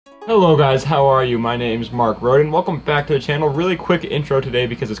Hello guys, how are you? My name's Mark Roden. Welcome back to the channel. Really quick intro today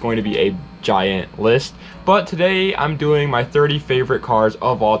because it's going to be a giant list. But today I'm doing my 30 favorite cars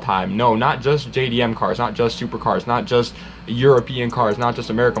of all time. No, not just JDM cars, not just supercars, not just European cars, not just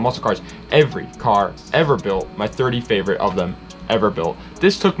American muscle cars. Every car ever built, my 30 favorite of them ever built.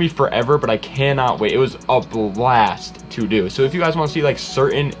 This took me forever, but I cannot wait. It was a blast to do. So if you guys want to see like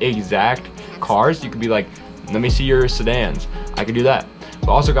certain exact cars, you could be like, let me see your sedans. I could do that.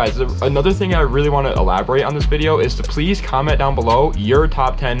 But also guys, another thing I really want to elaborate on this video is to please comment down below your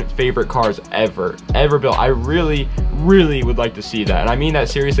top 10 favorite cars ever built. I really would like to see that, and I mean that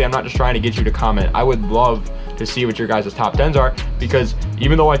seriously. I'm not just trying to get you to comment. I would love to see what your guys' top 10s are, because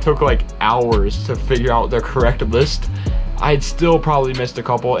even though I took like hours to figure out the correct list, I'd still probably missed a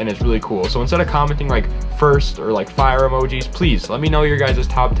couple, and it's really cool. So instead of commenting like first or like fire emojis, please let me know your guys'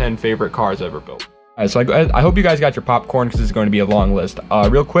 top 10 favorite cars ever built. So I hope you guys got your popcorn, because it's going to be a long list.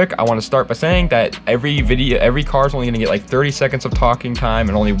 Real quick, I want to start by saying that every car is only going to get like 30 seconds of talking time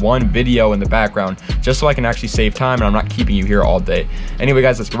and only one video in the background, just so I can actually save time and I'm not keeping you here all day. Anyway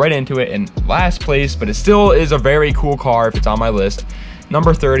guys, let's get right into it. In last place, but it still is a very cool car if it's on my list,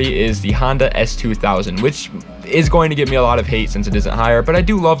 number 30 is the Honda S2000, which is going to get me a lot of hate since it isn't higher, but I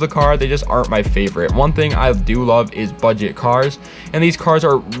do love the car. They just aren't my favorite. One thing I do love is budget cars, and these cars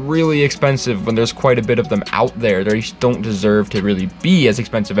are really expensive when there's quite a bit of them out there. They don't deserve to really be as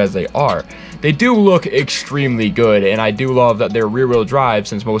expensive as they are. They do look extremely good, and I do love that they're rear-wheel drive,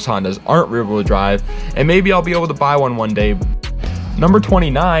 since most Hondas aren't rear-wheel drive, and maybe I'll be able to buy one day. Number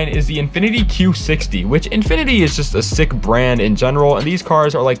 29 is the Infiniti Q60, which Infiniti is just a sick brand in general, and these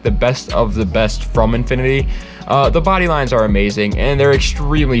cars are like the best of the best from Infiniti. The body lines are amazing, and they're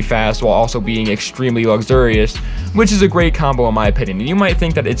extremely fast while also being extremely luxurious, which is a great combo in my opinion. And you might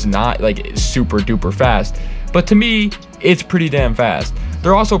think that it's not like super duper fast, but to me, it's pretty damn fast.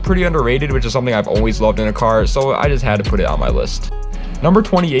 They're also pretty underrated, which is something I've always loved in a car, so I just had to put it on my list. Number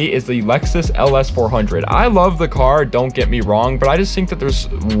 28 is the Lexus LS400. I love the car, don't get me wrong, but I just think that there's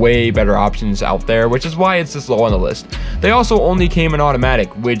way better options out there, which is why it's this low on the list. They also only came in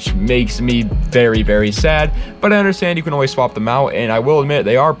automatic, which makes me very sad, but I understand you can always swap them out, and I will admit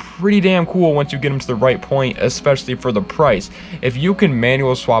they are pretty damn cool once you get them to the right point, especially for the price. If you can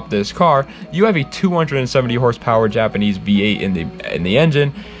manual swap this car, you have a 270 horsepower Japanese V8 in the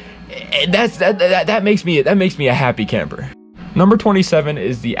engine, and that makes me a happy camper. Number 27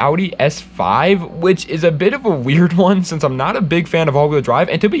 is the Audi S5, which is a bit of a weird one since I'm not a big fan of all-wheel drive,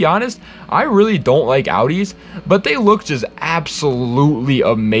 and to be honest, I really don't like Audis, but they look just absolutely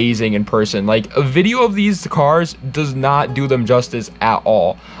amazing in person. Like, a video of these cars does not do them justice at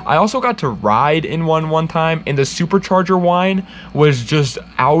all. I also got to ride in one time, and the supercharger whine was just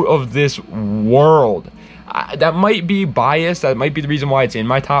out of this world. That might be biased, that might be the reason why it's in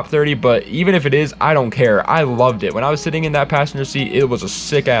my top 30, but even if it is, I don't care. I loved it. When I was sitting in that passenger seat, it was a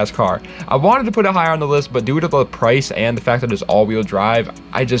sick ass car. I wanted to put it higher on the list, but due to the price and the fact that it's all-wheel drive,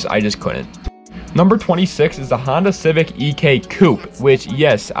 I just couldn't. Number 26 is the Honda Civic EK Coupe, which,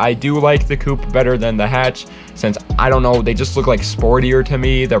 yes, I do like the coupe better than the hatch, since, I don't know, they just look like sportier to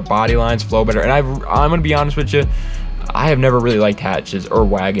me. Their body lines flow better, and I'm gonna be honest with you, I have never really liked hatches or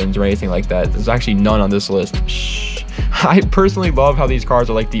wagons or anything like that. There's actually none on this list. Shh. I personally love how these cars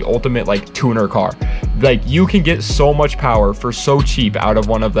are like the ultimate like tuner car. Like, you can get so much power for so cheap out of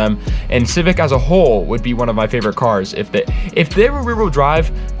one of them, and Civic as a whole would be one of my favorite cars. If they were rear-wheel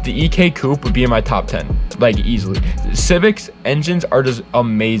drive, the EK Coupe would be in my top 10, like, easily. Civic's engines are just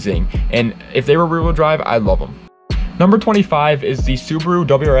amazing, and if they were rear-wheel drive, I love them. Number 25 is the Subaru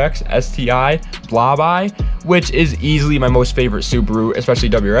WRX STI Blob-Eye, which is easily my most favorite Subaru,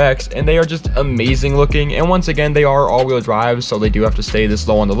 especially WRX, and they are just amazing looking. And once again, they are all-wheel drive, so they do have to stay this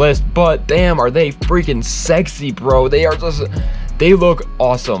low on the list, but damn, are they freaking sexy, bro. They look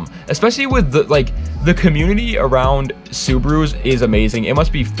awesome, especially with the community around Subarus is amazing. It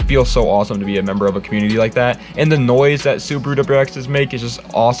must feel so awesome to be a member of a community like that, and the noise that Subaru WRXs make is just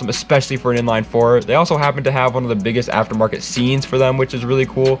awesome, especially for an inline 4. They also happen to have one of the biggest aftermarket scenes for them, which is really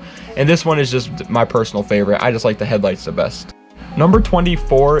cool, and this one is just my personal favorite. I just like the headlights the best. Number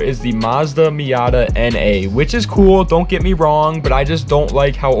 24 is the Mazda Miata NA, which is cool, don't get me wrong, but I just don't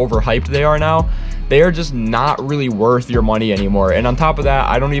like how overhyped they are now. They are just not really worth your money anymore. And on top of that,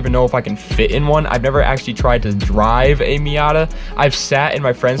 I don't even know if I can fit in one. I've never actually tried to drive a Miata. I've sat in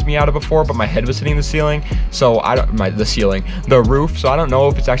my friend's Miata before, but my head was hitting the ceiling, so the roof, so I don't know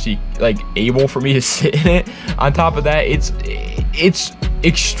if it's actually like able for me to sit in it. On top of that, it's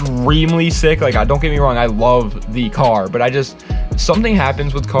extremely sick. Like, don't get me wrong, I love the car, but something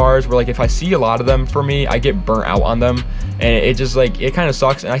happens with cars where, like, if I see a lot of them, for me, I get burnt out on them, and it just, like, it kind of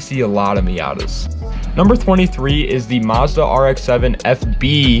sucks, and I see a lot of Miatas. Number 23 is the Mazda RX-7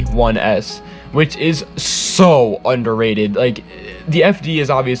 FB1S, which is so underrated. Like, the FD is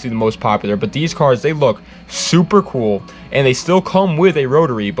obviously the most popular, but these cars, they look super cool, and they still come with a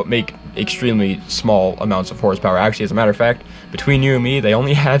rotary, but make extremely small amounts of horsepower. Actually, as a matter of fact, between you and me, they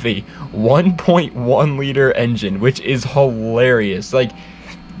only have a 1.1 liter engine, which is hilarious. Like,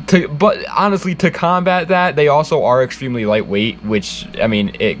 but honestly, to combat that, they also are extremely lightweight, which, I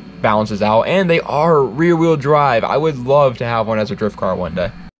mean, it balances out, and they are rear-wheel drive. I would love to have one as a drift car one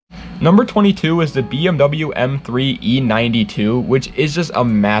day. Number 22 is the BMW M3 E92, which is just a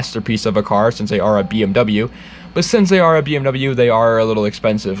masterpiece of a car since they are a BMW. But since they are a BMW, they are a little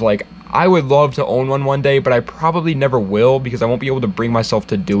expensive. Like, I would love to own one day, but I probably never will because I won't be able to bring myself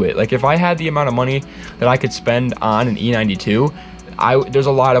to do it. Like, if I had the amount of money that I could spend on an E92, there's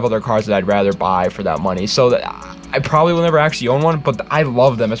a lot of other cars that I'd rather buy for that money. So I probably will never actually own one, but I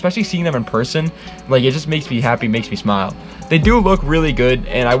love them, especially seeing them in person. Like, it just makes me happy, makes me smile. They do look really good,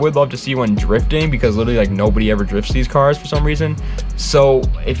 and I would love to see one drifting because literally, like, nobody ever drifts these cars for some reason. So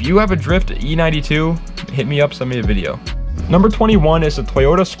if you have a drift E92, hit me up, send me a video. Number 21 is the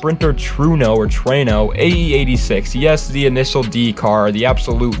Toyota Sprinter Truno or Trano AE86. Yes, the initial D car, the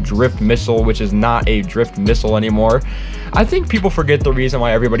absolute drift missile, which is not a drift missile anymore. I think people forget the reason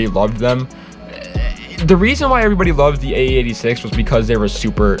why everybody loved them. The reason why everybody loved the AE86 was because they were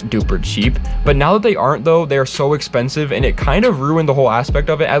super duper cheap, but now that they aren't, though, they are so expensive, and it kind of ruined the whole aspect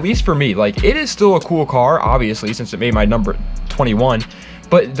of it, at least for me. Like, it is still a cool car, obviously, since it made my number 21,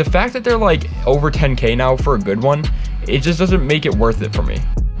 but the fact that they're like over 10K now for a good one, it just doesn't make it worth it for me.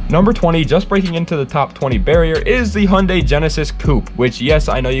 Number 20, just breaking into the top 20 barrier, is the Hyundai Genesis Coupe, which, yes,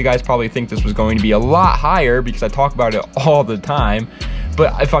 I know you guys probably think this was going to be a lot higher because I talk about it all the time.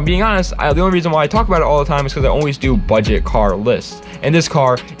 But if I'm being honest, the only reason why I talk about it all the time is because I always do budget car lists. And this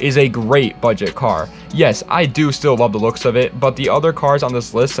car is a great budget car. Yes, I do still love the looks of it, but the other cars on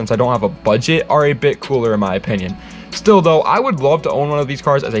this list, since I don't have a budget, are a bit cooler in my opinion. Still though, I would love to own one of these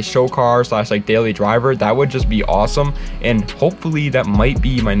cars as a show car / like daily driver. That would just be awesome, and hopefully that might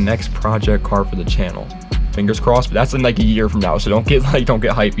be my next project car for the channel. Fingers crossed, but that's in like a year from now, so don't get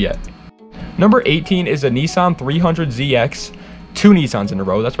hype yet. Number 18 is a Nissan 300ZX. 2 Nissans in a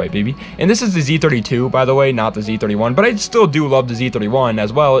row, that's right, baby. And this is the Z32, by the way, not the Z31, but I still do love the Z31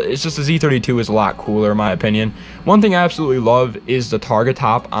 as well. It's just the Z32 is a lot cooler in my opinion. One thing I absolutely love is the target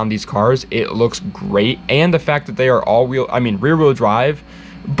top on these cars. It looks great, and the fact that they are rear wheel drive,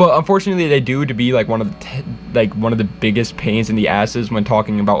 but unfortunately they do to be like one of the biggest pains in the asses when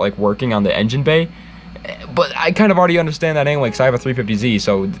talking about like working on the engine bay. But I kind of already understand that anyway because I have a 350Z,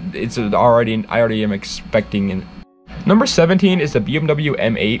 so I already am expecting an. Number 17 is the BMW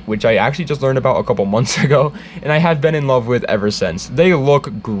M8, which I actually just learned about a couple months ago, and I have been in love with ever since. They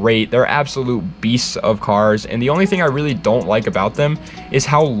look great. They're absolute beasts of cars, and the only thing I really don't like about them is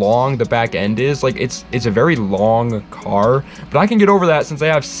how long the back end is. Like, it's a very long car, but I can get over that since they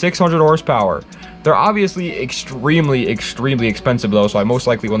have 600 horsepower. They're obviously extremely expensive though, so I most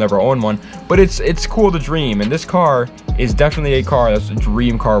likely will never own one, but it's cool to dream, and this car is definitely a car that's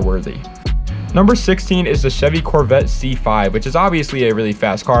dream car worthy. Number 16 is the Chevy Corvette C5, which is obviously a really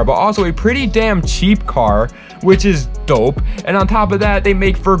fast car, but also a pretty damn cheap car, which is dope. And on top of that, they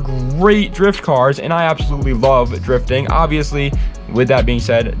make for great drift cars, and I absolutely love drifting. Obviously, with that being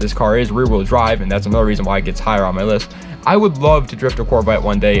said, this car is rear-wheel drive, and that's another reason why it gets higher on my list. I would love to drift a Corvette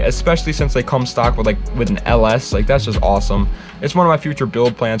one day, especially since they come stock with an LS. Like, that's just awesome. It's one of my future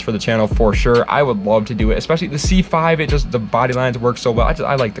build plans for the channel for sure. I would love to do it, especially the C5. The body lines work so well.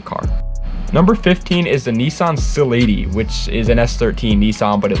 I like the car. Number 15 is the Nissan Silady, which is an S13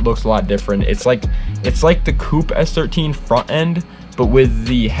 Nissan, but it looks a lot different. It's like the coupe S13 front end, but with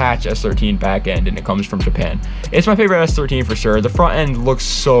the hatch S13 back end, and it comes from Japan. It's my favorite S13 for sure. The front end looks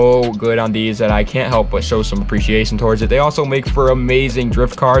so good on these that I can't help but show some appreciation towards it. They also make for amazing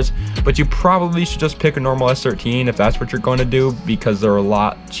drift cars, but you probably should just pick a normal S13 if that's what you're going to do, because they're a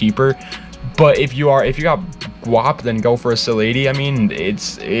lot cheaper. But if you got guap, then go for a Silady. I mean,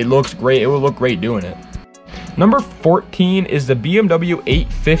 it looks great. It will look great doing it. Number 14 is the BMW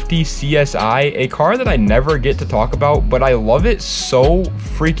 850 CSI, a car that I never get to talk about, but I love it so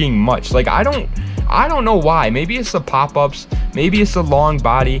freaking much. Like, I don't know why. Maybe it's the pop-ups, maybe it's the long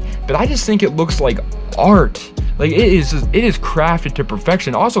body, but I just think it looks like art. Like, it is crafted to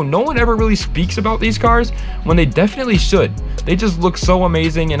perfection. Also, no one ever really speaks about these cars when they definitely should. They just look so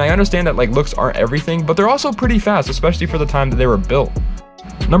amazing, and I understand that like looks aren't everything, but they're also pretty fast, especially for the time that they were built.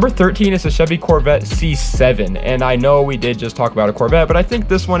 Number 13 is the Chevy Corvette C7, and I know we did just talk about a Corvette, but I think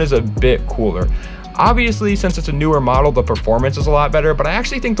this one is a bit cooler. Obviously, since it's a newer model, the performance is a lot better, but I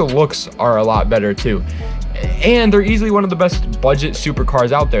actually think the looks are a lot better too. And they're easily one of the best budget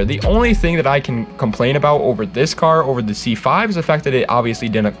supercars out there. The only thing that I can complain about over this car, over the C5, is the fact that it obviously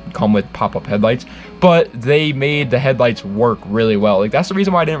didn't come with pop-up headlights, but they made the headlights work really well. Like, that's the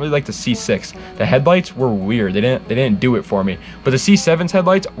reason why I didn't really like the C6. The headlights were weird. They didn't do it for me. But the C7's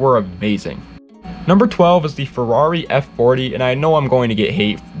headlights were amazing. Number 12 is the Ferrari F40, and I know I'm going to get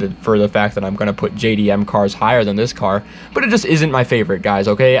hate for the fact that I'm going to put JDM cars higher than this car, but it just isn't my favorite, guys,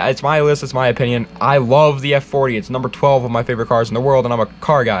 okay? It's my list, it's my opinion. I love the F40. It's number 12 of my favorite cars in the world, and I'm a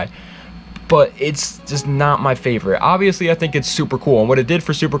car guy, but it's just not my favorite. Obviously, I think it's super cool, and what it did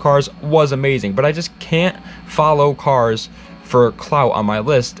for supercars was amazing, but I just can't follow cars for clout on my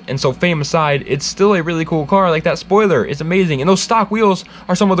list. And so, fame aside, it's still a really cool car. Like, that spoiler, it's amazing, and those stock wheels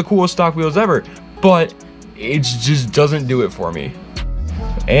are some of the coolest stock wheels ever, but it just doesn't do it for me.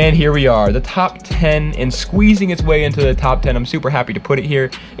 And here we are, the top 10, and squeezing its way into the top 10, I'm super happy to put it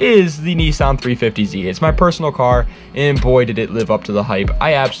here, is the Nissan 350Z. It's my personal car, and boy did it live up to the hype.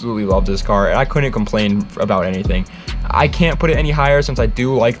 I absolutely love this car, and I couldn't complain about anything. I can't put it any higher since I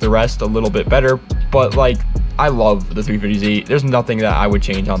do like the rest a little bit better, but like, I love the 350Z. There's nothing that I would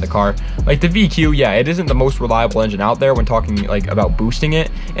change on the car. Like, the VQ, yeah, it isn't the most reliable engine out there when talking like about boosting it,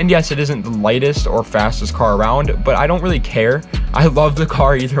 and yes, it isn't the lightest or fastest car around, but I don't really care. I love the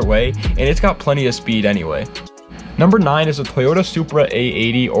car either way, and it's got plenty of speed anyway. Number 9 is the Toyota Supra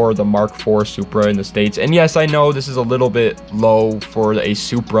A80, or the Mark IV Supra in the States. And yes, I know this is a little bit low for a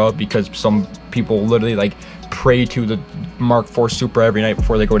Supra because some people literally like pray to the Mark IV Supra every night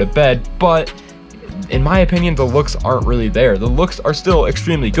before they go to bed, but in my opinion, the looks aren't really there. The looks are still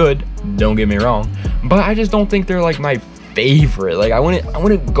extremely good, don't get me wrong, but I just don't think they're like my favorite. Like, I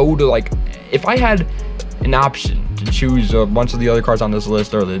wouldn't go to, like, if I had an option to choose a bunch of the other cars on this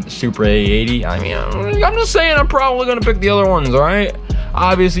list or the Supra A80, I mean, I'm just saying I'm probably gonna pick the other ones, all right?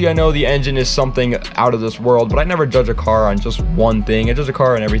 Obviously, I know the engine is something out of this world, but I never judge a car on just one thing. I judge a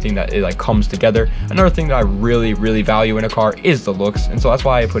car on everything that it like comes together. Another thing that I really value in a car is the looks, and so that's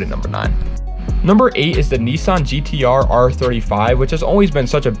why I put it number 9. Number 8 is the Nissan GT-R R35, which has always been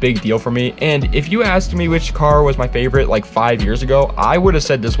such a big deal for me, and if you asked me which car was my favorite like 5 years ago, I would have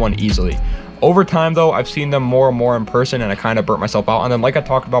said this one easily. Over time, though, I've seen them more and more in person, and I kind of burnt myself out on them. Like I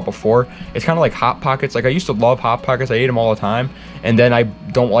talked about before, it's kind of like Hot Pockets. Like, I used to love Hot Pockets. I ate them all the time, and then I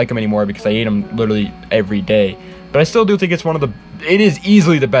don't like them anymore because I ate them literally every day. But I still do think it's it is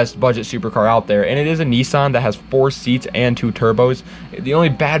easily the best budget supercar out there, and it is a Nissan that has 4 seats and 2 turbos. The only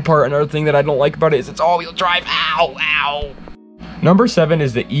bad part, another thing that I don't like about it, is it's all-wheel drive. Ow, ow. Number 7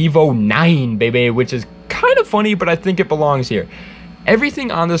 is the Evo 9, baby, which is kind of funny, but I think it belongs here. Everything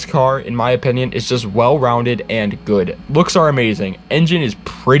on this car, in my opinion, is just well-rounded and good. Looks are amazing. Engine is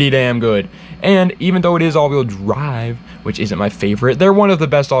pretty damn good. And even though it is all-wheel drive, which isn't my favorite, they're one of the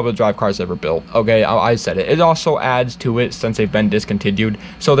best all-wheel drive cars ever built. Okay, I said it. It also adds to it since they've been discontinued,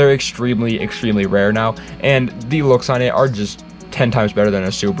 so they're extremely rare now. And the looks on it are just 10 times better than a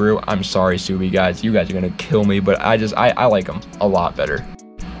Subaru. I'm sorry, Subi guys. You guys are gonna kill me, but I like them a lot better.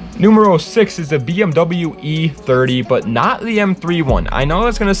 Numero 6 is the BMW E30, but not the M3 one. I know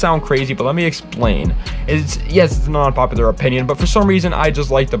that's going to sound crazy, but let me explain. Yes, it's an unpopular opinion, but for some reason, I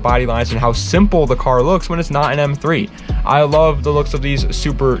just like the body lines and how simple the car looks when it's not an M3. I love the looks of these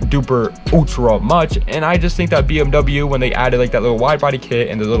super duper ultra much, and I just think that BMW, when they added like that little wide body kit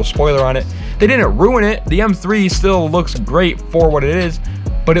and the little spoiler on it, they didn't ruin it. The M3 still looks great for what it is,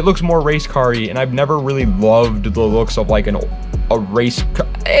 but it looks more race car-y, and I've never really loved the looks of like a race car.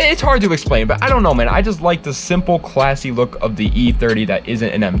 It's hard to explain, but I don't know, man. I just like the simple, classy look of the E30 that isn't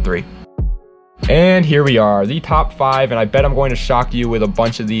an M3. And here we are, the top 5, and I bet I'm going to shock you with a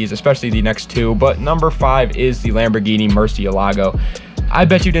bunch of these, especially the next 2, but number 5 is the Lamborghini Murcielago. I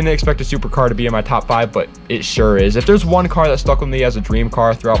bet you didn't expect a supercar to be in my top 5, but it sure is. If there's one car that stuck with me as a dream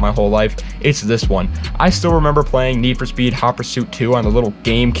car throughout my whole life, it's this one. I still remember playing Need for Speed Hot Pursuit 2 on the little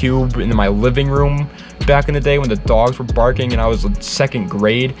GameCube in my living room back in the day when the dogs were barking and I was in 2nd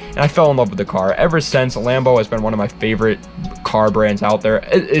grade, and I fell in love with the car. Ever since, Lambo has been one of my favorite car brands out there.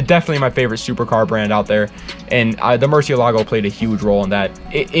 It's definitely my favorite supercar brand out there, and the Murcielago played a huge role in that.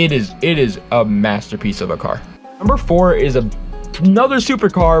 It is a masterpiece of a car. Number 4 is another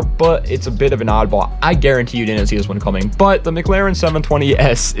supercar, but it's a bit of an oddball. I guarantee you didn't see this one coming, but the McLaren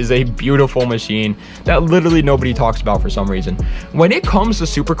 720S is a beautiful machine that literally nobody talks about for some reason. When it comes to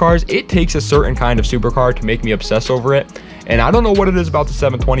supercars, it takes a certain kind of supercar to make me obsess over it, And I don't know what it is about the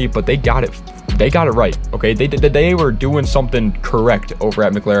 720, but they got it right. Okay, they were doing something correct over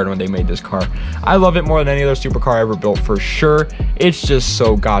at McLaren when they made this car. I love it more than any other supercar I ever built, for sure. It's just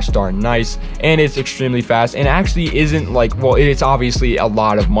so gosh darn nice, and it's extremely fast, and actually isn't like, well, it's obviously a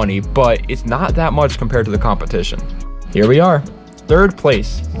lot of money, but it's not that much compared to the competition. Here we are. Third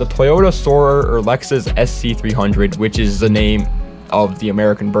place, the Toyota Soarer or Lexus SC300, which is the name of the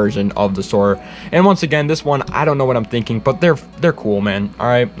American version of the Soarer. And once again, this one, I don't know what I'm thinking, but they're cool, man. All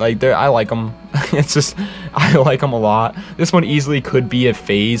right, like I like them. It's just, I like them a lot. This one easily could be a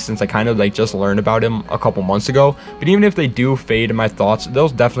phase, since I kind of like just learned about him a couple months ago. But even if they do fade in my thoughts, they'll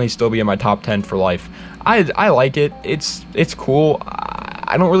definitely still be in my top 10 for life. I like it. It's cool.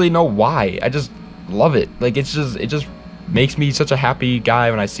 I don't really know why. I just love it. Like it just makes me such a happy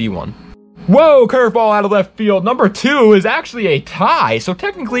guy when I see one. Whoa, curveball out of left field. Number 2 is actually a tie. So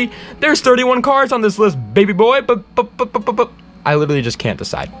technically, there's 31 cars on this list, baby boy. But I literally just can't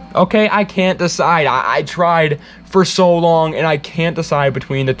decide. Okay, I can't decide. I tried for so long, and I can't decide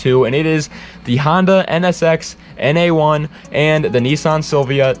between the two. And it is the Honda NSX NA1 and the Nissan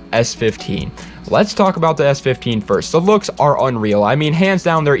Silvia S15. Let's talk about the S15 first. The looks are unreal. I mean, hands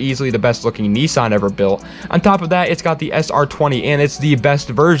down, they're easily the best looking Nissan ever built. On top of that, it's got the SR20, and it's the best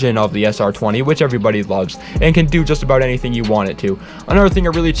version of the SR20, which everybody loves, and can do just about anything you want it to. Another thing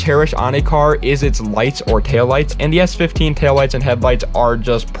I really cherish on a car is its lights or taillights, and the S15 taillights and headlights are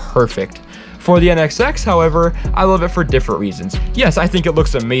just perfect. For the NSX, however, I love it for different reasons. Yes, I think it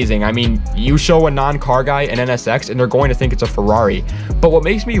looks amazing. I mean, you show a non-car guy an NSX and they're going to think it's a Ferrari. But what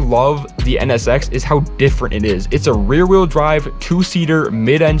makes me love the NSX is how different it is. It's a rear-wheel drive, 2-seater,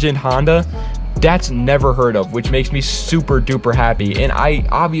 mid-engine Honda. That's never heard of, which makes me super duper happy. And I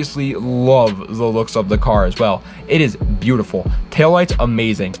obviously love the looks of the car as well. It is beautiful. Taillights,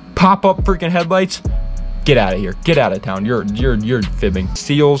 amazing. Pop-up freaking headlights. Get out of here. Get out of town. You're fibbing.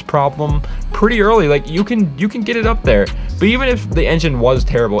 Seals problem pretty early. Like you can get it up there. But even if the engine was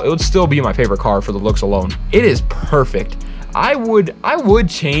terrible, it would still be my favorite car for the looks alone. It is perfect. I would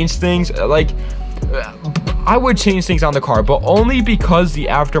change things, like I would change things on the car, but only because the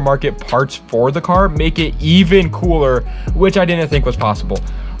aftermarket parts for the car make it even cooler, which I didn't think was possible.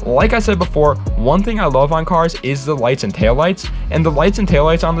 Like I said before, one thing I love on cars is the lights and taillights, and the lights and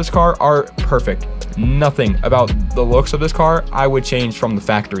taillights on this car are perfect. Nothing about the looks of this car I would change from the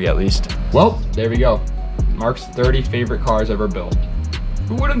factory, at least. Well, there we go. Mark's 30 favorite cars ever built.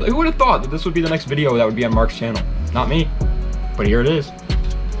 Who would have thought that this would be the next video that would be on Mark's channel? Not me, but here it is.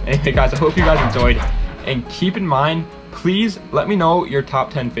 Anyway, guys, I hope you guys enjoyed, and keep in mind, please let me know your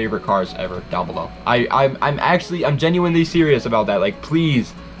top 10 favorite cars ever down below. I'm genuinely serious about that. Like,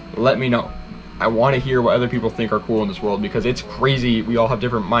 please let me know. I want to hear what other people think are cool in this world, because it's crazy. We all have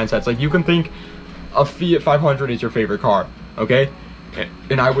different mindsets. Like, you can think a Fiat 500 is your favorite car, okay?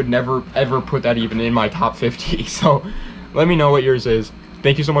 And I would never ever put that even in my top 50. So let me know what yours is.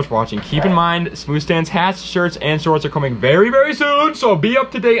 Thank you so much for watching. Keep in mind, SmoothStance hats, shirts, and shorts are coming very, very soon, so be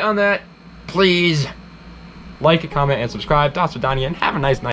up to date on that, please. Like, comment, and subscribe. Dots with Donnie, and have a nice night.